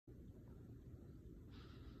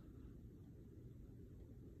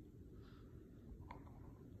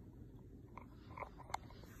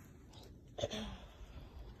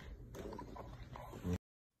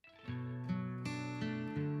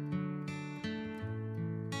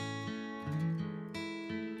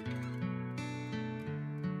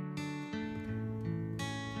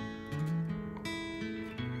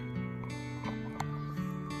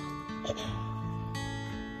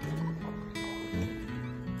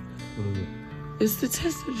It's the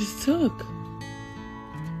test I just took.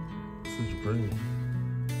 Such brain.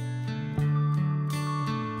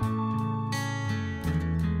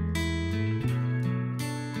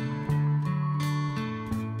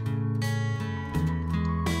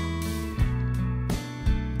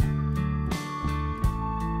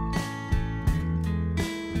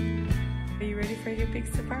 Are you ready for your big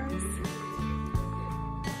surprise?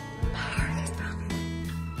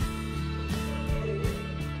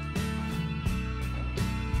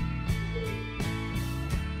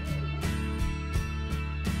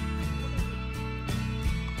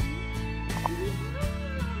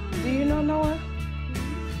 Do you know Noah?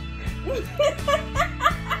 What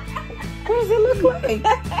does it look like?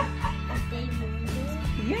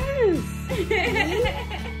 Yes.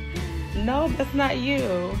 No, that's not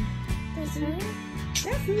you. That's me?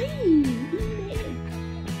 That's me.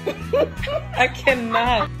 I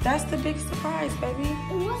cannot. That's the big surprise, baby.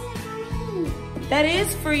 It wasn't for me. That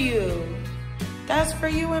is for you. That's for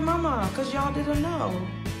you and Mama, because y'all didn't know.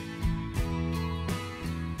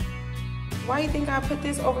 Why you think I put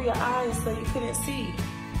this over your eyes so you couldn't see?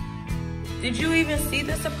 Did you even see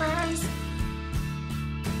the surprise?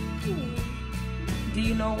 Do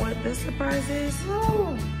you know what the surprise is?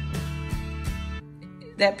 No.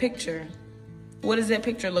 That picture. What does that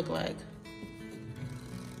picture look like?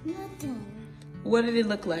 Nothing. What did it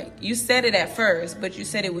look like? You said it at first, but you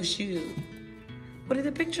said it was you. What did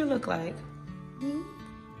the picture look like? Me?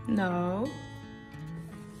 No.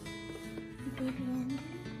 A baby ender?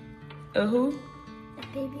 Who? A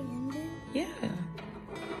baby ender? Yeah.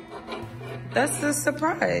 That's the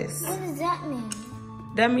surprise. What does that mean?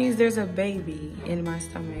 That means there's a baby in my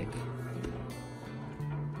stomach.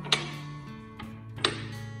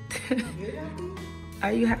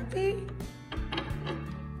 Are you happy?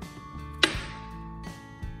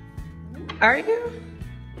 Are you?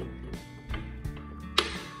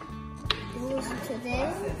 It was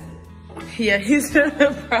today? Yeah, he's in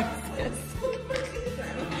the process.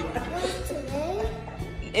 It was today?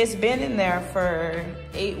 It's been in there for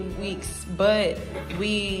 8 weeks, but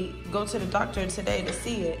we go to the doctor today to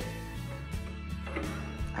see it.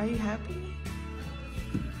 Are you happy?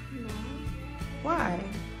 No. Why?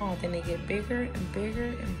 Oh, then they get bigger and bigger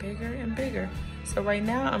and bigger and bigger. So right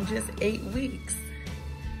now I'm just 8 weeks.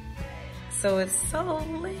 So it's so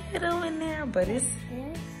little in there, but it's,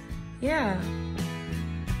 Yes? yeah.